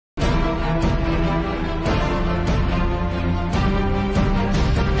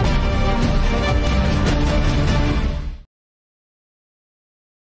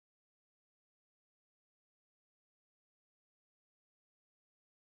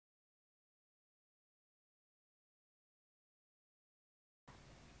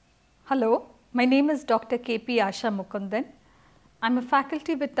Hello, my name is Dr. K.P. Asha Mukundan. I am a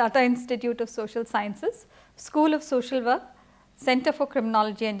faculty with Tata Institute of Social Sciences, School of Social Work, Center for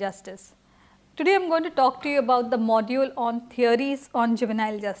Criminology and Justice. Today I am going to talk to you about the module on theories on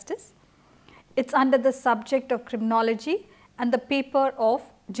juvenile justice. It is under the subject of criminology and the paper of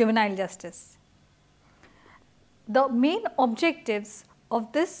juvenile justice. The main objectives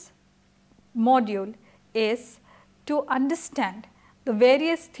of this module is to understand the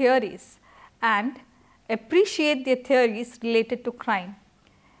various theories and appreciate the theories related to crime.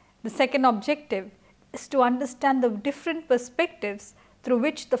 The second objective is to understand the different perspectives through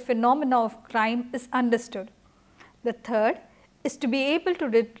which the phenomena of crime is understood. The third is to be able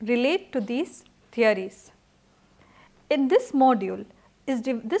to relate to these theories. In this module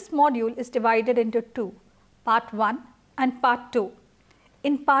is divided into two, part 1 and part 2.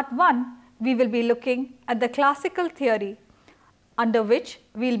 In part 1, we will be looking at the classical theory, under which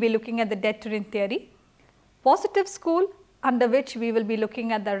we will be looking at the deterrent theory, positive school, under which we will be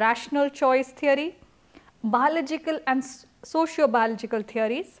looking at the rational choice theory, biological and socio-biological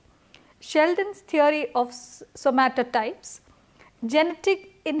theories, Sheldon's theory of somatotypes,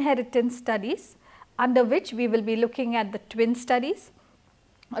 genetic inheritance studies, under which we will be looking at the twin studies,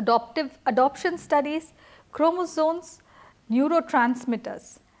 adoption studies, chromosomes,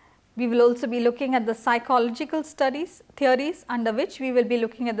 neurotransmitters. We will also be looking at the psychological theories, under which we will be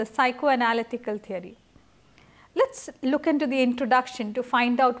looking at the psychoanalytical theory. Let us look into the introduction to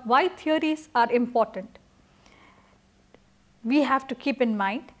find out why theories are important. We have to keep in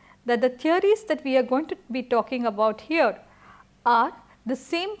mind that the theories that we are going to be talking about here are the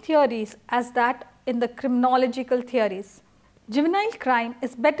same theories as that in the criminological theories. Juvenile crime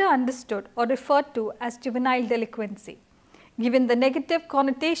is better understood or referred to as juvenile delinquency. Given the negative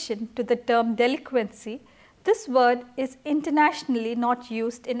connotation to the term delinquency, this word is internationally not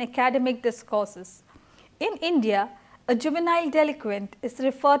used in academic discourses. In India, a juvenile delinquent is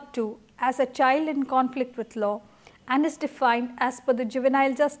referred to as a child in conflict with law and is defined as per the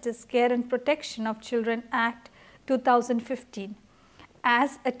Juvenile Justice Care and Protection of Children Act 2015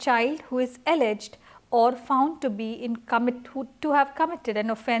 as a child who is alleged or found to have committed an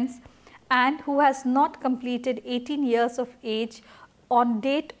offence and who has not completed 18 years of age on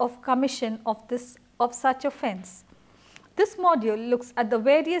date of commission of such offence. This module looks at the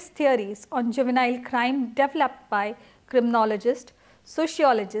various theories on juvenile crime developed by criminologists,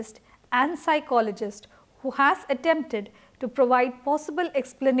 sociologists and psychologists who has attempted to provide possible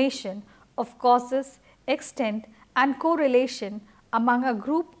explanation of causes, extent and correlation among a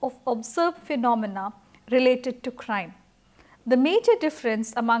group of observed phenomena related to crime. The major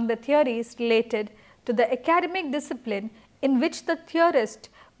difference among the theories related to the academic discipline in which the theorist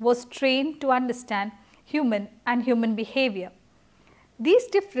was trained to understand human and human behavior. These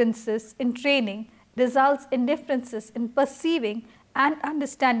differences in training results in differences in perceiving and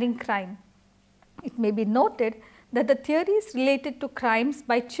understanding crime. It may be noted that the theories related to crimes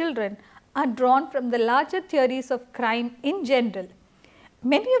by children are drawn from the larger theories of crime in general.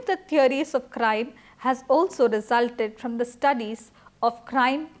 Many of the theories of crime has also resulted from the studies of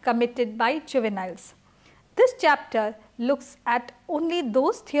crime committed by juveniles. This chapter looks at only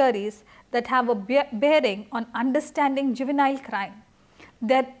those theories that have a bearing on understanding juvenile crime.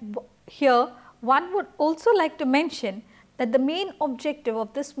 Here one would also like to mention that the main objective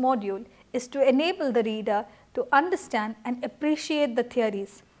of this module is to enable the reader to understand and appreciate the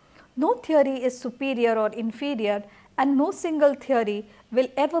theories. No theory is superior or inferior, and no single theory will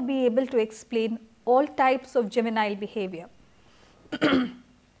ever be able to explain all types of juvenile behavior.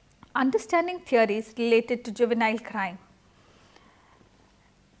 Understanding theories related to juvenile crime.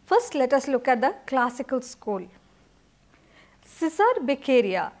 First, let us look at the classical school. Cesare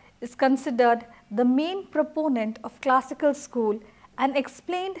Beccaria is considered the main proponent of classical school and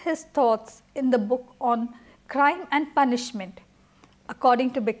explained his thoughts in the book on crime and punishment.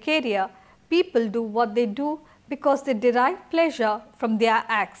 According to Beccaria, people do what they do because they derive pleasure from their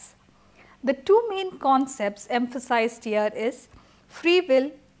acts. The two main concepts emphasized here is free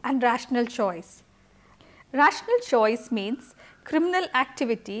will and rational choice. Rational choice means criminal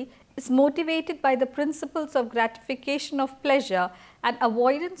activity is motivated by the principles of gratification of pleasure and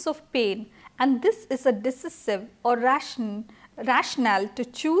avoidance of pain, and this is a decisive or rationale to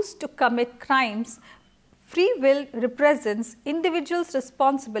choose to commit crimes. Free will represents individual's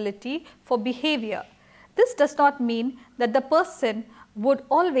responsibility for behavior. This does not mean that the person would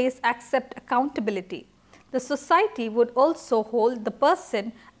always accept accountability. The society would also hold the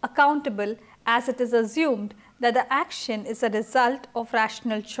person accountable, as it is assumed that the action is a result of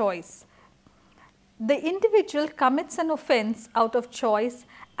rational choice. The individual commits an offence out of choice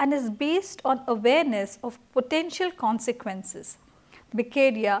and is based on awareness of potential consequences.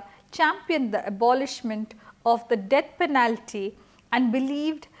 Beccaria championed the abolishment of the death penalty and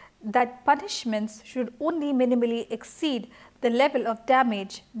believed that punishments should only minimally exceed the level of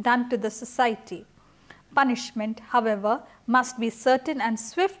damage done to the society. Punishment, however, must be certain and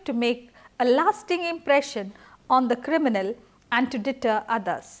swift to make a lasting impression on the criminal and to deter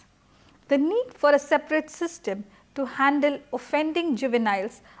others. The need for a separate system to handle offending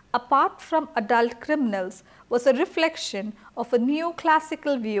juveniles apart from adult criminals was a reflection of a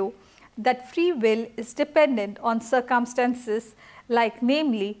neoclassical view that free will is dependent on circumstances like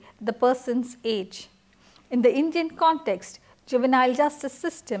namely the person's age. In the Indian context, juvenile justice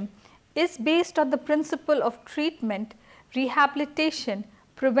system is based on the principle of treatment, rehabilitation,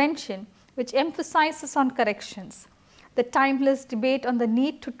 prevention, which emphasizes on corrections. The timeless debate on the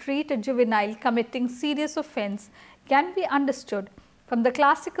need to treat a juvenile committing serious offence can be understood from the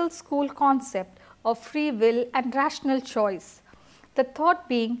classical school concept of free will and rational choice. The thought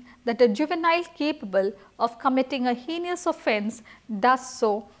being that a juvenile capable of committing a heinous offence does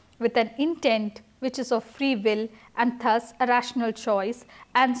so with an intent which is of free will and thus a rational choice,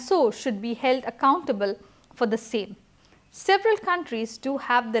 and so should be held accountable for the same. Several countries do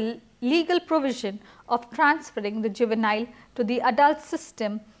have the legal provision of transferring the juvenile to the adult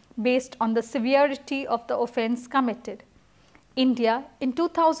system based on the severity of the offence committed. India in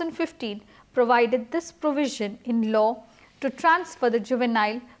 2015 provided this provision in law to transfer the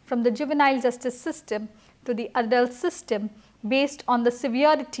juvenile from the juvenile justice system to the adult system based on the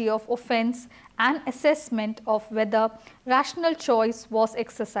severity of offence and assessment of whether rational choice was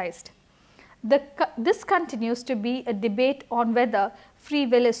exercised. This continues to be a debate on whether free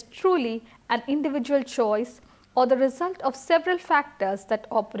will is truly an individual choice or the result of several factors that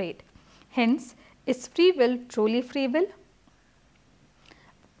operate. Hence, is free will truly free will?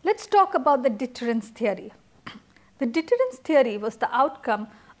 Let us talk about the deterrence theory. The deterrence theory was the outcome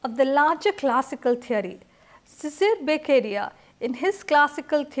of the larger classical theory. Cesare Beccaria, in his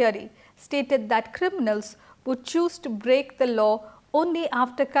classical theory, stated that criminals would choose to break the law only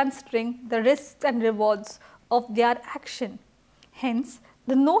after considering the risks and rewards of their action. Hence,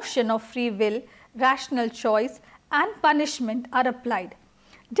 the notion of free will, rational choice and punishment are applied.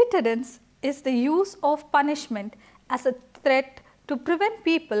 Deterrence is the use of punishment as a threat to prevent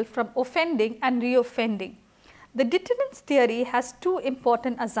people from offending and reoffending. The deterrence theory has two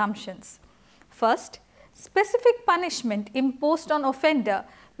important assumptions. First, specific punishment imposed on offender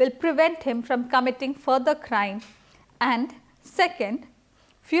will prevent him from committing further crime, and second,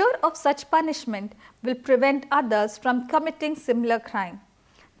 fear of such punishment will prevent others from committing similar crime.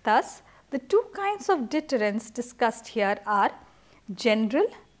 Thus, the two kinds of deterrence discussed here are general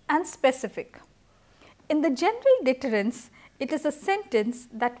and specific. In the general deterrence, it is a sentence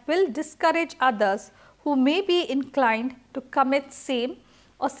that will discourage others who may be inclined to commit same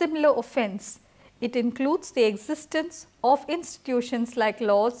or similar offence. It includes the existence of institutions like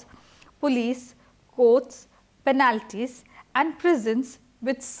laws, police, courts, penalties and prisons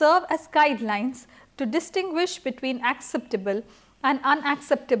which serve as guidelines to distinguish between acceptable and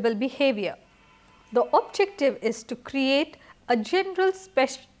unacceptable behavior. The objective is to create a general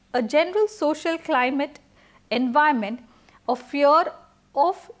social climate environment of fear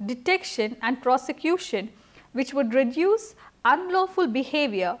of detection and prosecution which would reduce unlawful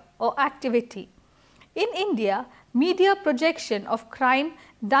behavior or activity. In India, media projection of crime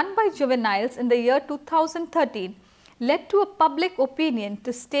done by juveniles in the year 2013 led to a public opinion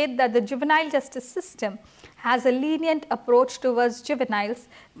to state that the juvenile justice system has a lenient approach towards juveniles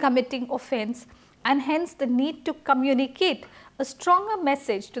committing offence, and hence the need to communicate a stronger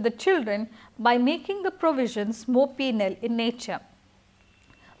message to the children by making the provisions more penal in nature.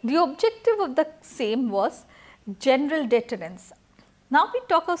 The objective of the same was general deterrence. Now we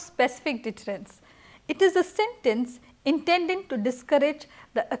talk of specific deterrence. It is a sentence intending to discourage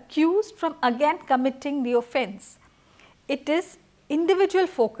the accused from again committing the offence. It is individual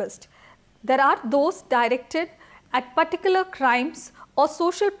focused. There are those directed at particular crimes or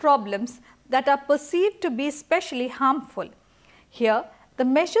social problems that are perceived to be especially harmful. Here, the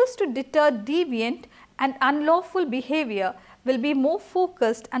measures to deter deviant and unlawful behavior will be more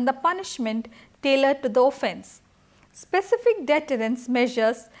focused and the punishment tailored to the offence. Specific deterrence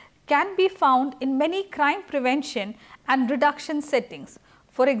measures can be found in many crime prevention and reduction settings.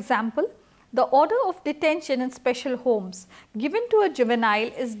 For example, the order of detention in special homes given to a juvenile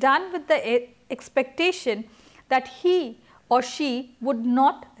is done with the expectation that he or she would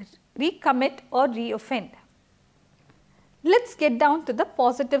not recommit or reoffend. Let us get down to the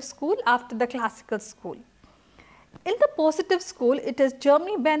positive school after the classical school. In the positive school, it is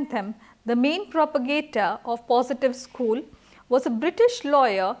Jeremy Bentham, the main propagator of positive school, was a British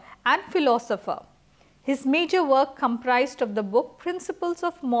lawyer and philosopher. His major work comprised of the book Principles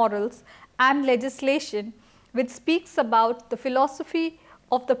of Morals and Legislation, which speaks about the philosophy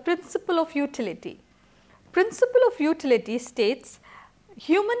of the principle of utility. Principle of utility states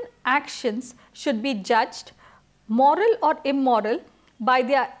human actions should be judged, moral or immoral, by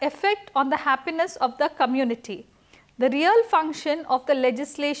their effect on the happiness of the community. The real function of the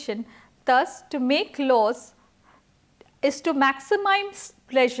legislation, thus, to make laws is to maximize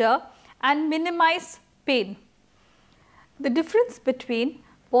pleasure and minimize pain. The difference between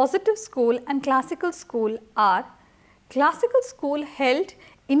positive school and classical school are: classical school held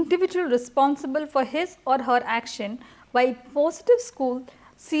individual responsible for his or her action, while positive school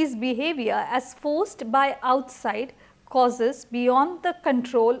sees behavior as forced by outside causes beyond the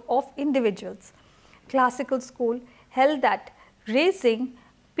control of individuals. Classical school held that raising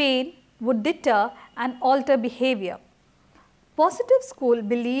pain would deter and alter behavior. Positive school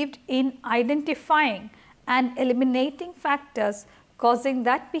believed in identifying and eliminating factors causing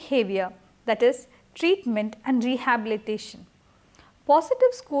that behavior, that is, treatment and rehabilitation.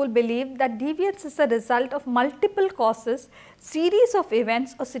 Positive school believed that deviance is a result of multiple causes, series of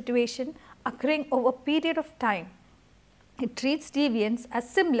events or situations occurring over a period of time. It treats deviance as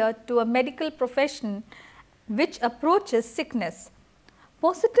similar to a medical profession which approaches sickness.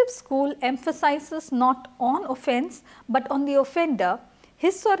 Positive school emphasizes not on offense but on the offender,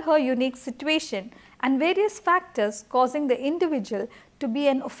 his or her unique situation and various factors causing the individual to be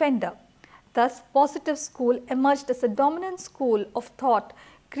an offender. Thus, positive school emerged as a dominant school of thought,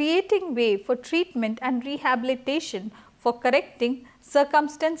 creating way for treatment and rehabilitation for correcting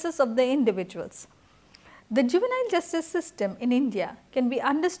circumstances of the individuals. The juvenile justice system in India can be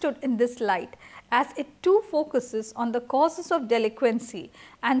understood in this light, as it too focuses on the causes of delinquency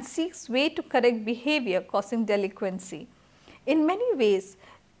and seeks way to correct behavior causing delinquency. In many ways,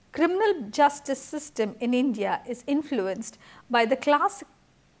 criminal justice system in India is influenced by the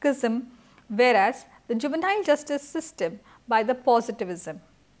classicism, whereas the juvenile justice system by the positivism.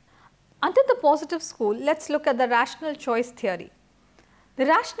 Under the positive school, let us look at the rational choice theory. The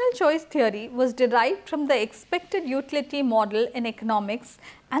rational choice theory was derived from the expected utility model in economics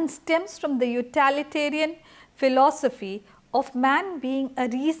and stems from the utilitarian philosophy of man being a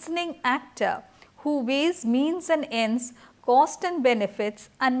reasoning actor who weighs means and ends, cost and benefits,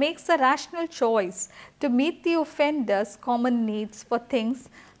 and makes a rational choice to meet the offender's common needs for things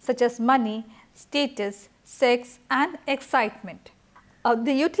such as money, status, sex and excitement.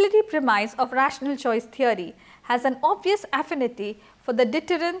 The utility premise of rational choice theory has an obvious affinity for the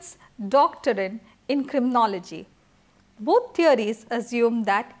deterrence doctrine in criminology. Both theories assume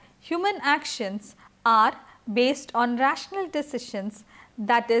that human actions are based on rational decisions,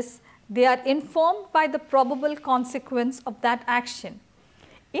 that is, they are informed by the probable consequence of that action.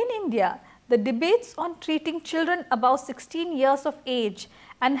 In India, the debates on treating children above 16 years of age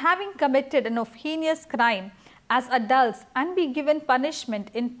and having committed an heinous crime as adults and be given punishment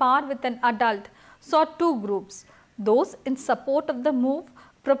in par with an adult saw two groups. Those in support of the move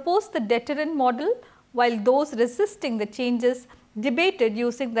proposed the deterrent model, while those resisting the changes debated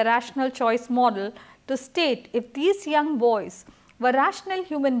using the rational choice model to state if these young boys were rational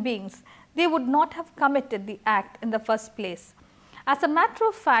human beings, they would not have committed the act in the first place. As a matter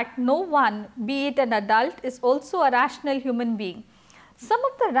of fact, no one, be it an adult, is also a rational human being. Some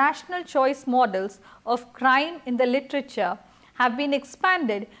of the rational choice models of crime in the literature have been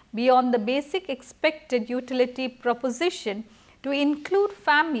expanded beyond the basic expected utility proposition to include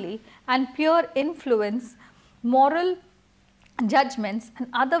family and peer influence, moral judgments and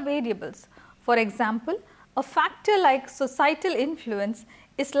other variables. For example, a factor like societal influence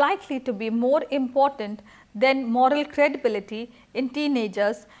is likely to be more important than moral credibility in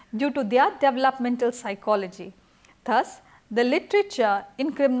teenagers due to their developmental psychology. Thus, the literature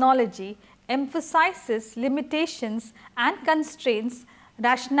in criminology emphasizes limitations and constraints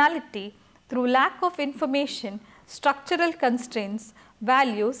rationality through lack of information, structural constraints,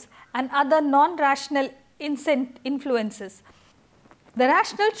 values and other non-rational influences. The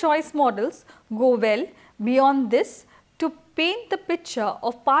rational choice models go well beyond this to paint the picture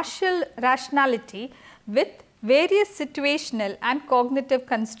of partial rationality with various situational and cognitive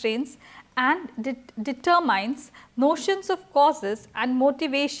constraints and determines notions of causes and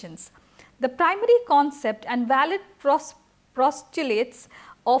motivations. The primary concept and valid postulates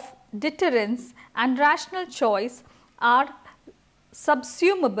of deterrence and rational choice are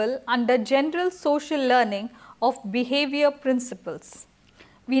subsumable under general social learning of behavior principles.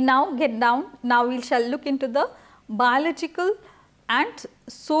 We now we shall look into the biological and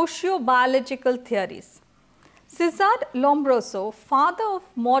socio-biological theories. Cesar Lombroso, father of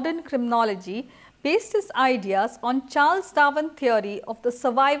modern criminology, based his ideas on Charles Darwin's theory of the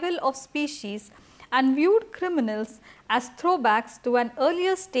survival of species and viewed criminals as throwbacks to an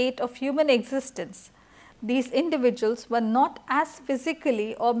earlier state of human existence. These individuals were not as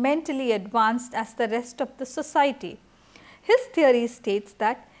physically or mentally advanced as the rest of the society. His theory states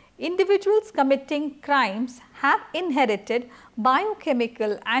that individuals committing crimes have inherited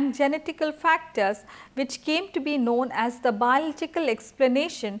biochemical and genetical factors which came to be known as the biological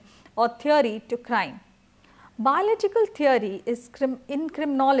explanation or theory to crime. Biological theory in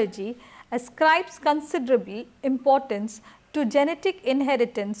criminology ascribes considerable importance to genetic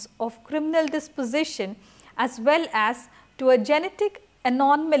inheritance of criminal disposition as well as to a genetic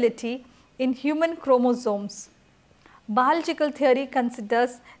anomaly in human chromosomes. Biological theory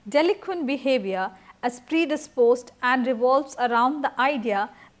considers delinquent behavior as predisposed and revolves around the idea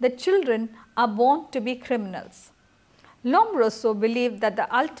that children are born to be criminals. Lombroso believed that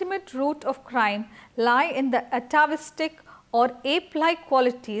the ultimate root of crime lie in the atavistic or ape-like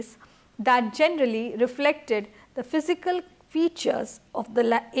qualities that generally reflected the physical features of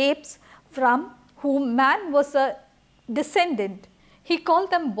the apes from whom man was a descendant. He called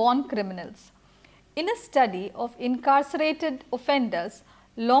them born criminals. In a study of incarcerated offenders,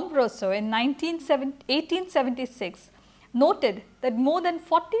 Lombroso in 1876 noted that more than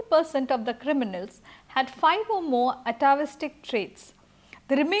 40% of the criminals had 5 or more atavistic traits.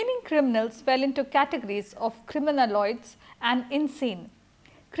 The remaining criminals fell into categories of criminaloids and insane.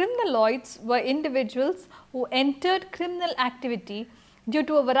 Criminaloids were individuals who entered criminal activity due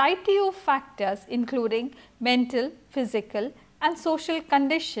to a variety of factors including mental, physical and social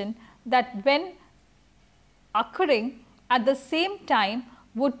condition that when occurring at the same time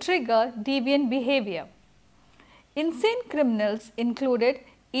would trigger deviant behavior. Insane criminals included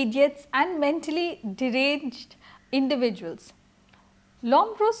idiots and mentally deranged individuals.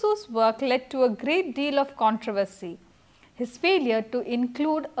 Lombroso's work led to a great deal of controversy. His failure to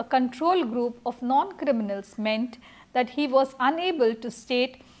include a control group of non-criminals meant that he was unable to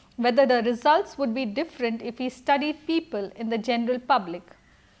state whether the results would be different if he studied people in the general public.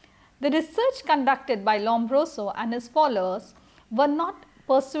 The research conducted by Lombroso and his followers were not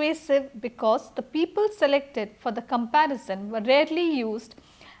persuasive because the people selected for the comparison were rarely used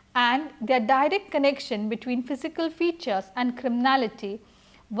and their direct connection between physical features and criminality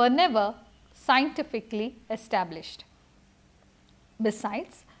were never scientifically established.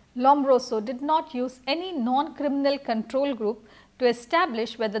 Besides, Lombroso did not use any non-criminal control group to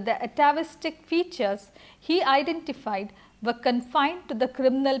establish whether the atavistic features he identified were confined to the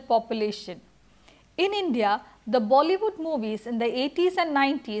criminal population. In India, the Bollywood movies in the 80s and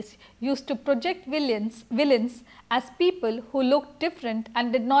 90s used to project villains as people who looked different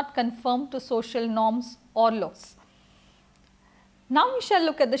and did not conform to social norms or laws. Now we shall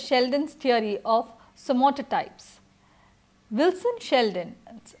look at the Sheldon's theory of somatotypes. Wilson Sheldon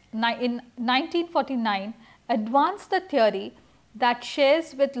in 1949 advanced the theory that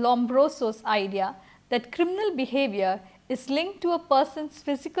shares with Lombroso's idea that criminal behavior is linked to a person's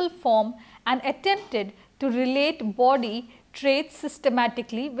physical form and attempted to relate body traits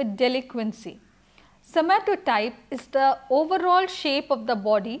systematically with delinquency. Somatotype is the overall shape of the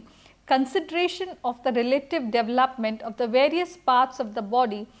body, consideration of the relative development of the various parts of the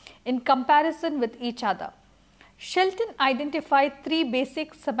body in comparison with each other. Sheldon identified 3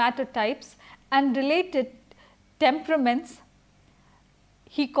 basic somatotypes and related temperaments.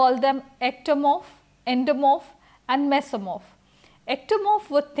 He called them ectomorph, endomorph and mesomorph. Ectomorph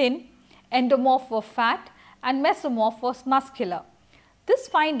were thin, endomorph were fat and mesomorph was muscular. This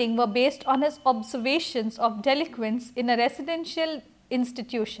finding were based on his observations of delinquents in a residential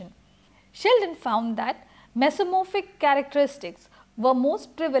institution. Sheldon found that mesomorphic characteristics were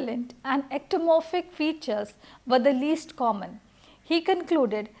most prevalent and ectomorphic features were the least common. He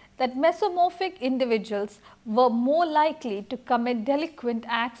concluded that mesomorphic individuals were more likely to commit delinquent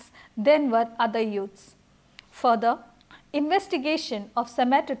acts than were other youths. Further, investigation of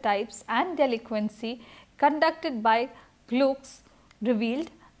somatotypes and delinquency conducted by Glucks revealed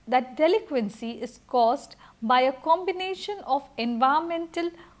that delinquency is caused by a combination of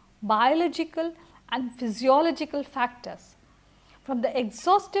environmental, biological and physiological factors. From the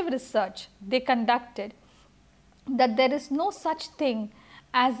exhaustive research they conducted, that there is no such thing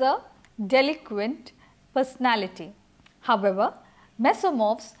as a delinquent personality. However,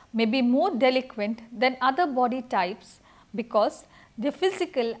 mesomorphs may be more delinquent than other body types because Their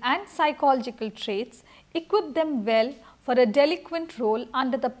physical and psychological traits equip them well for a delinquent role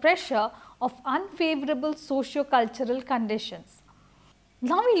under the pressure of unfavorable socio-cultural conditions.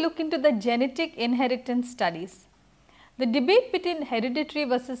 Now we look into the genetic inheritance studies. The debate between hereditary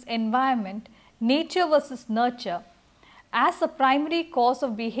versus environment, nature versus nurture, as a primary cause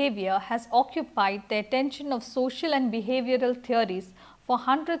of behavior has occupied the attention of social and behavioral theories for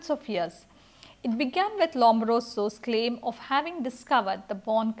hundreds of years. It began with Lombroso's claim of having discovered the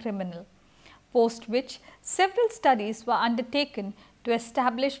born criminal, post which several studies were undertaken to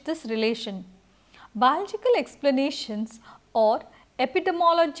establish this relation. Biological explanations or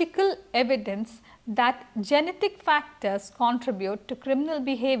epidemiological evidence that genetic factors contribute to criminal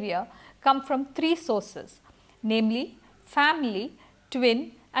behavior come from three sources, namely family,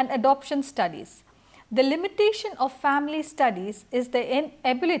 twin and adoption studies. The limitation of family studies is the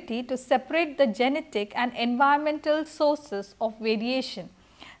inability to separate the genetic and environmental sources of variation.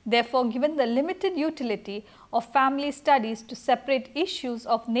 Therefore, given the limited utility of family studies to separate issues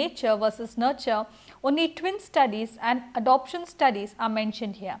of nature versus nurture, only twin studies and adoption studies are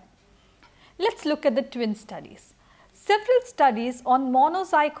mentioned here. Let us look at the twin studies. Several studies on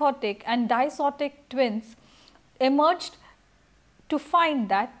monozygotic and dizygotic twins emerged to find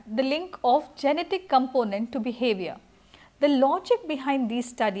that the link of genetic component to behavior. The logic behind these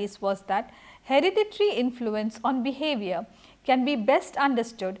studies was that hereditary influence on behavior can be best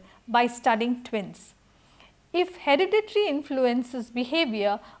understood by studying twins. If hereditary influences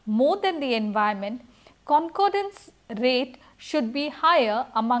behavior more than the environment, concordance rate should be higher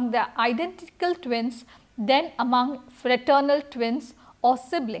among the identical twins than among fraternal twins or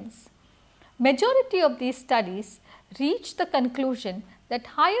siblings. Majority of these studies reached the conclusion that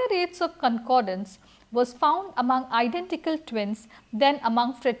higher rates of concordance was found among identical twins than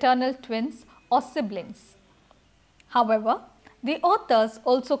among fraternal twins or siblings. However, the authors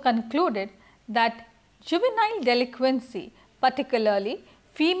also concluded that juvenile delinquency, particularly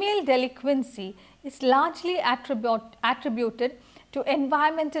female delinquency, is largely attributed to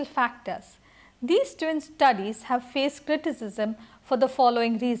environmental factors. These twin studies have faced criticism for the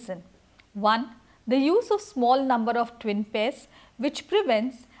following reason. 1. The use of small number of twin pairs which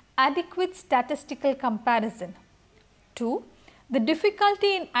prevents adequate statistical comparison. 2. The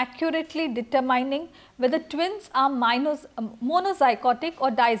difficulty in accurately determining whether twins are monozygotic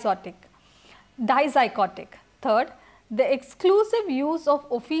or dizygotic. Third, the exclusive use of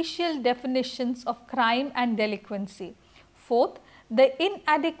official definitions of crime and delinquency. Fourth, the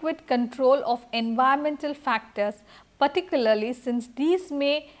inadequate control of environmental factors, particularly since these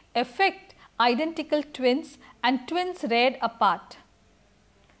may affect identical twins and twins reared apart.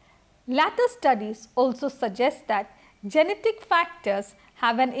 Latter studies also suggest that genetic factors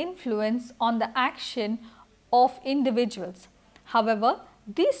have an influence on the action of individuals. However,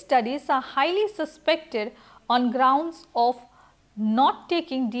 these studies are highly suspected on grounds of not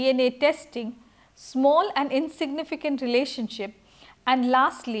taking DNA testing, small and insignificant relationship, and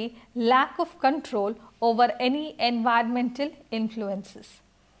lastly, lack of control over any environmental influences.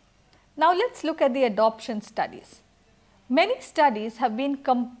 Now, let us look at the adoption studies. Many studies have been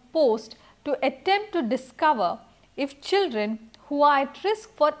composed to attempt to discover if children who are at risk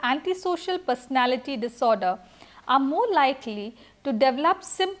for antisocial personality disorder are more likely to develop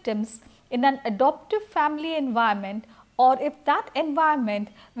symptoms in an adoptive family environment, or if that environment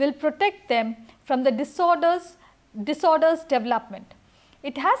will protect them from the disorder's development.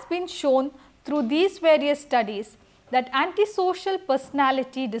 It has been shown through these various studies that antisocial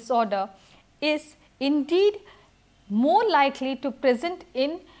personality disorder is indeed more likely to present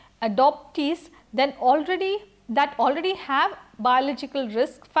in adoptees that already have biological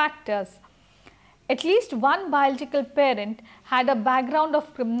risk factors. At least one biological parent had a background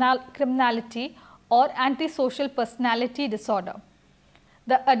of criminality or antisocial personality disorder.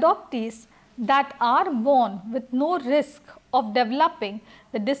 The adoptees that are born with no risk of developing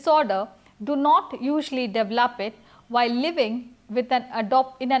the disorder do not usually develop it while living with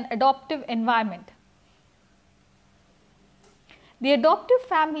in an adoptive environment. The adoptive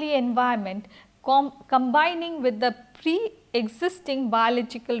family environment combining with the pre-existing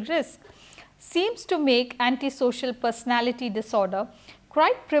biological risk seems to make antisocial personality disorder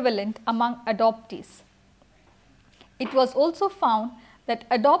quite prevalent among adoptees. It was also found that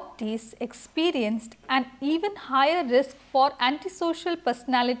adoptees experienced an even higher risk for antisocial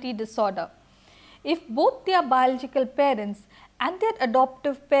personality disorder if both their biological parents and their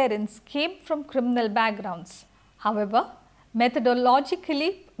adoptive parents came from criminal backgrounds. However,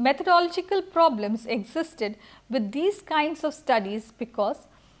 methodological problems existed with these kinds of studies because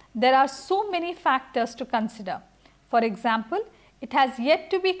there are so many factors to consider. For example, It has yet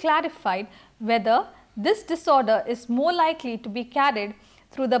to be clarified whether this disorder is more likely to be carried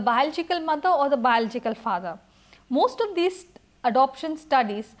through the biological mother or the biological father. Most of these adoption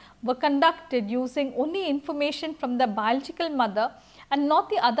studies were conducted using only information from the biological mother and not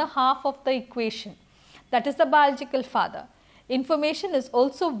the other half of the equation, that is the biological father. Information is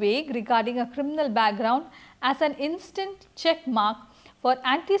also vague regarding a criminal background as an instant check mark for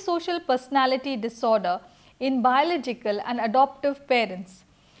antisocial personality disorder in biological and adoptive parents.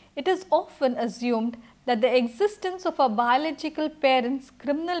 It is often assumed that the existence of a biological parent's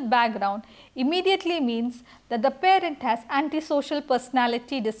criminal background immediately means that the parent has antisocial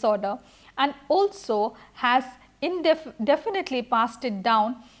personality disorder and also has indefinitely passed it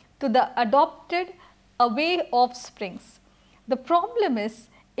down to the adopted away offsprings. The problem is,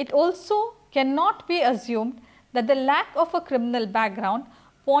 it also cannot be assumed that the lack of a criminal background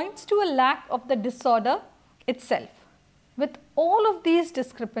points to a lack of the disorder itself. With all of these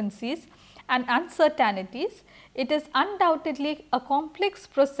discrepancies and uncertainties, it is undoubtedly a complex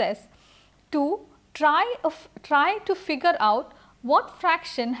process to try to figure out what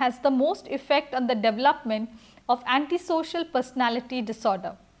fraction has the most effect on the development of antisocial personality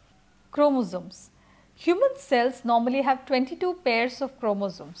disorder. Chromosomes. Human cells normally have 22 pairs of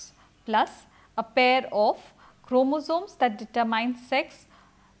chromosomes plus a pair of chromosomes that determine sex.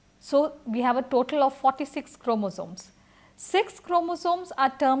 So, we have a total of 46 chromosomes. Sex chromosomes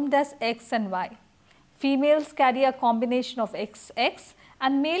are termed as X and Y. Females carry a combination of XX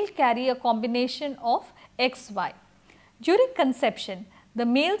and male carry a combination of XY. During conception, the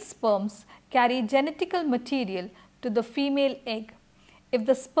male sperms carry genetical material to the female egg. If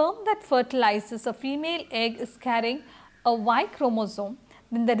the sperm that fertilizes a female egg is carrying a Y chromosome,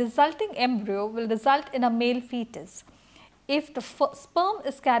 then the resulting embryo will result in a male fetus. If the sperm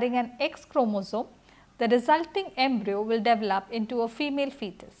is carrying an X chromosome, the resulting embryo will develop into a female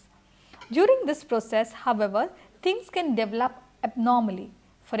fetus. During this process, however, things can develop abnormally.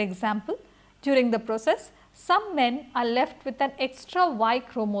 For example, during the process, some men are left with an extra Y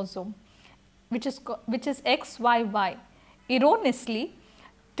chromosome, which is XYY, erroneously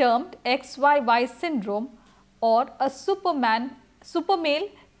termed XYY syndrome, or a supermale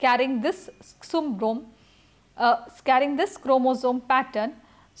carrying this chromosome pattern,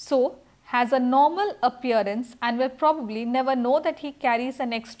 so has a normal appearance and will probably never know that he carries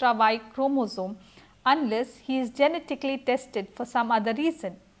an extra Y chromosome unless he is genetically tested for some other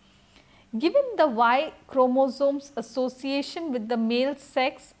reason. Given the Y chromosome's association with the male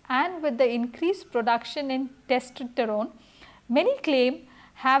sex and with the increased production in testosterone, many claims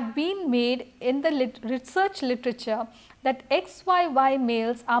have been made in the research literature that XYY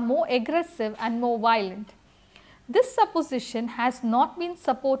males are more aggressive and more violent. This supposition has not been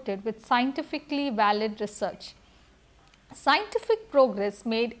supported with scientifically valid research. Scientific progress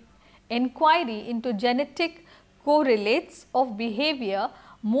made inquiry into genetic correlates of behavior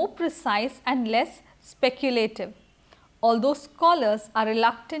more precise and less speculative. Although scholars are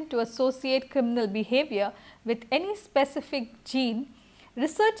reluctant to associate criminal behavior with any specific gene,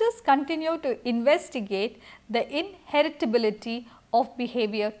 researchers continue to investigate the inheritability of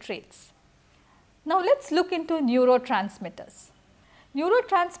behavior traits. Now, let us look into neurotransmitters.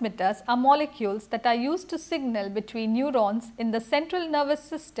 Neurotransmitters are molecules that are used to signal between neurons in the central nervous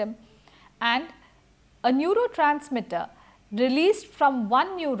system, and a neurotransmitter released from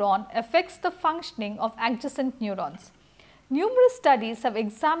one neuron affects the functioning of adjacent neurons. Numerous studies have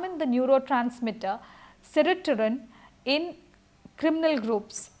examined the neurotransmitter serotonin in criminal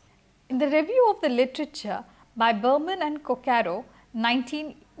groups. In the review of the literature by Berman and Coccaro,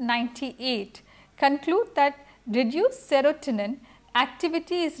 1998, conclude that reduced serotonin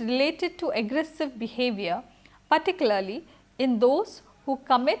activity is related to aggressive behavior, particularly in those who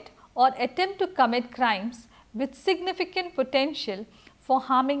commit or attempt to commit crimes with significant potential for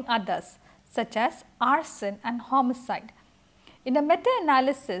harming others, such as arson and homicide. In a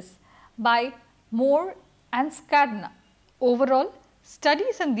meta-analysis by Moore and Skadna, overall,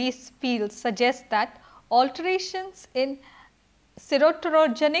 studies in these fields suggest that alterations in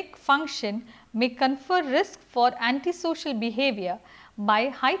serotonergic function may confer risk for antisocial behavior by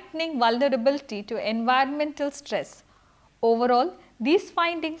heightening vulnerability to environmental stress. Overall, these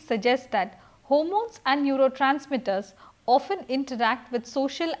findings suggest that hormones and neurotransmitters often interact with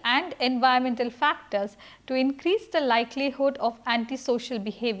social and environmental factors to increase the likelihood of antisocial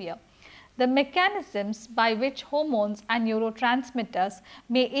behavior. The mechanisms by which hormones and neurotransmitters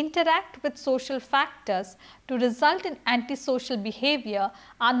may interact with social factors to result in antisocial behavior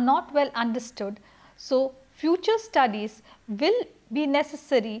are not well understood. So, future studies will be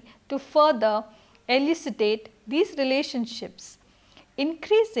necessary to further elucidate these relationships.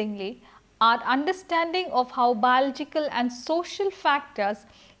 Increasingly, our understanding of how biological and social factors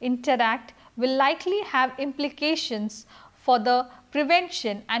interact will likely have implications for the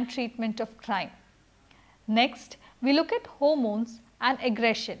prevention and treatment of crime. Next, we look at hormones and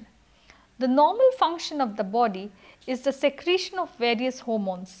aggression. The normal function of the body is the secretion of various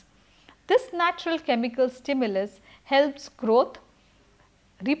hormones. This natural chemical stimulus helps growth,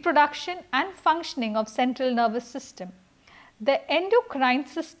 reproduction and functioning of central nervous system. The endocrine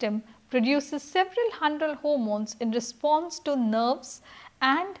system produces several hundred hormones in response to nerves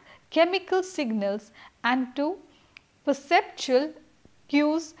and chemical signals and to perceptual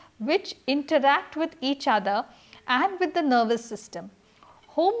cues which interact with each other and with the nervous system.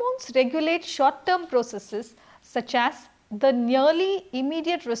 Hormones regulate short-term processes such as the nearly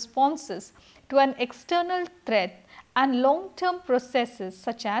immediate responses to an external threat and long-term processes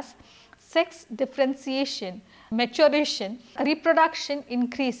such as sex differentiation, maturation, reproduction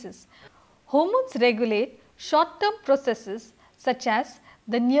increases. Hormones regulate short-term processes such as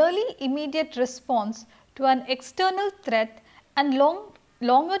the nearly immediate response to an external threat and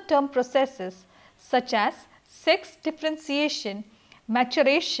longer-term processes such as sex differentiation,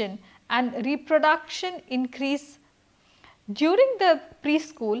 maturation and reproduction increase. During the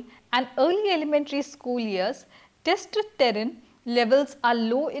preschool and early elementary school years, testosterone levels are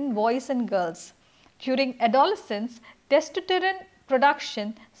low in boys and girls. During adolescence, testosterone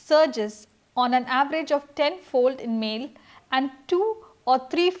production surges on an average of 10-fold in male and 2 or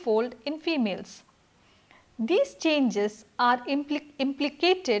 3-fold in females. These changes are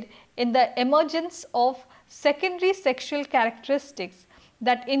implicated in the emergence of secondary sexual characteristics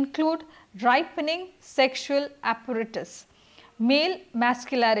that include ripening sexual apparatus, male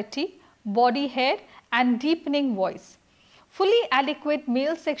masculinity, body hair and deepening voice. Fully adequate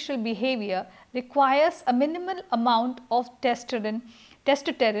male sexual behavior requires a minimal amount of testosterone,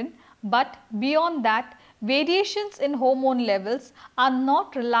 but beyond that, variations in hormone levels are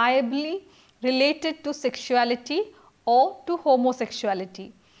not reliably related to sexuality or to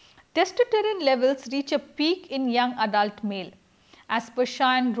homosexuality. Testosterone levels reach a peak in young adult male. As per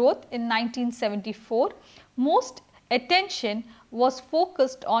Shah and Roth in 1974, most attention was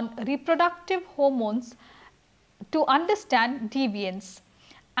focused on reproductive hormones to understand deviance.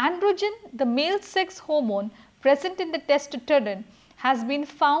 Androgen, the male sex hormone present in the testosterone, has been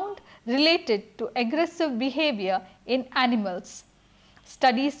found related to aggressive behavior in animals.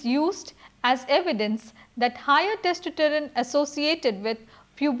 Studies used as evidence that higher testosterone associated with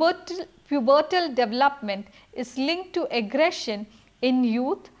pubertal development is linked to aggression in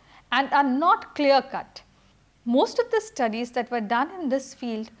youth and are not clear cut. Most of the studies that were done in this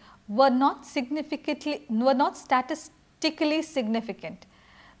field were not statistically significant.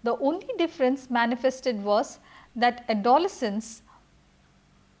 The only difference manifested was that adolescents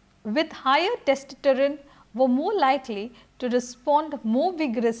with higher testosterone were more likely to respond more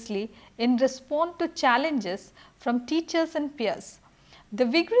vigorously in response to challenges from teachers and peers. The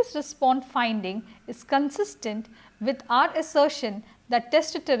vigorous response finding is consistent with our assertion that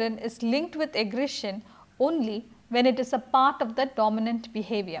testosterone is linked with aggression only when it is a part of the dominant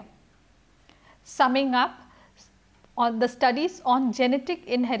behavior. Summing up on the studies on genetic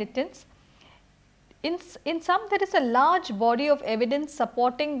inheritance, in sum there is a large body of evidence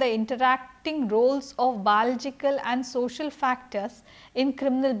supporting the interacting roles of biological and social factors in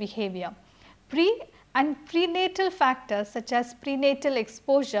criminal behavior. Prenatal factors such as prenatal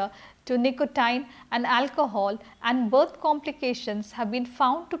exposure to nicotine and alcohol and birth complications have been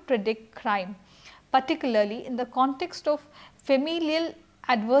found to predict crime, particularly in the context of familial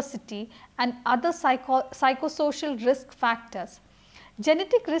adversity and other psychosocial risk factors.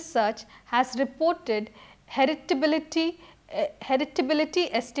 Genetic research has reported heritability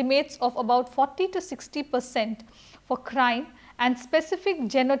estimates of about 40 to 60% for crime, and specific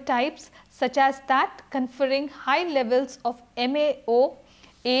genotypes such as that conferring high levels of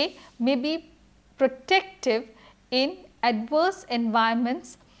MAO-A may be protective in adverse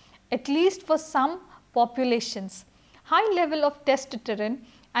environments, at least for some populations. High level of testosterone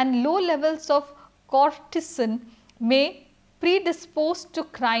and low levels of cortisol may predispose to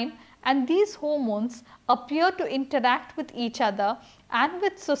crime, and these hormones appear to interact with each other and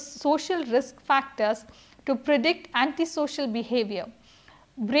with social risk factors to predict antisocial behavior.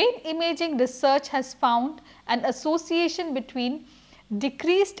 Brain imaging research has found an association between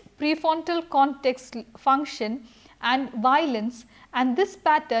decreased prefrontal cortex function and violence, and this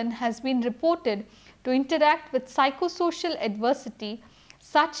pattern has been reported to interact with psychosocial adversity,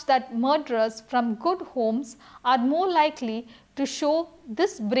 such that murderers from good homes are more likely to show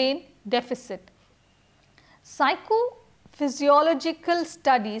this brain deficit. neurophysiological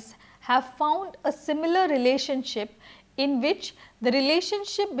studies have found a similar relationship in which the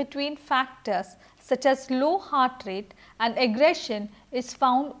relationship between factors such as low heart rate and aggression is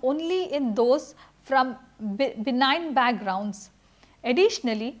found only in those from benign backgrounds.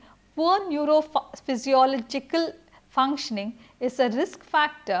 Additionally, poor neurophysiological functioning is a risk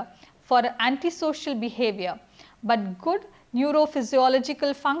factor for antisocial behavior, but good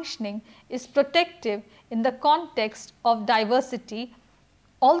neurophysiological functioning is protective in the context of diversity.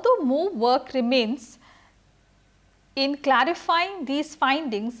 Although more work remains in clarifying these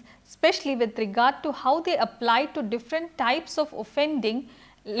findings, especially with regard to how they apply to different types of offending,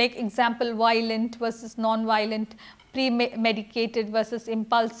 like example violent versus non-violent, premeditated versus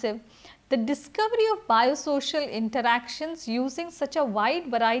impulsive. The discovery of biosocial interactions using such a wide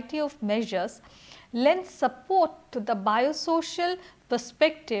variety of measures lends support to the biosocial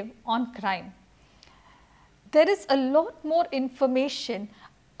perspective on crime. There is a lot more information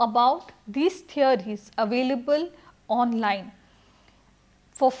about these theories available online.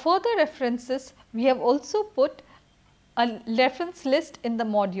 For further references, we have also put a reference list in the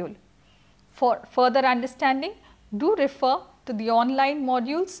module. For further understanding, do refer to the online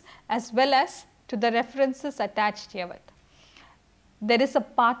modules as well as to the references attached herewith. There is a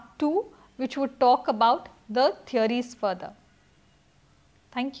part 2 which would talk about the theories further.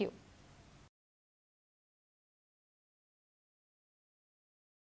 Thank you.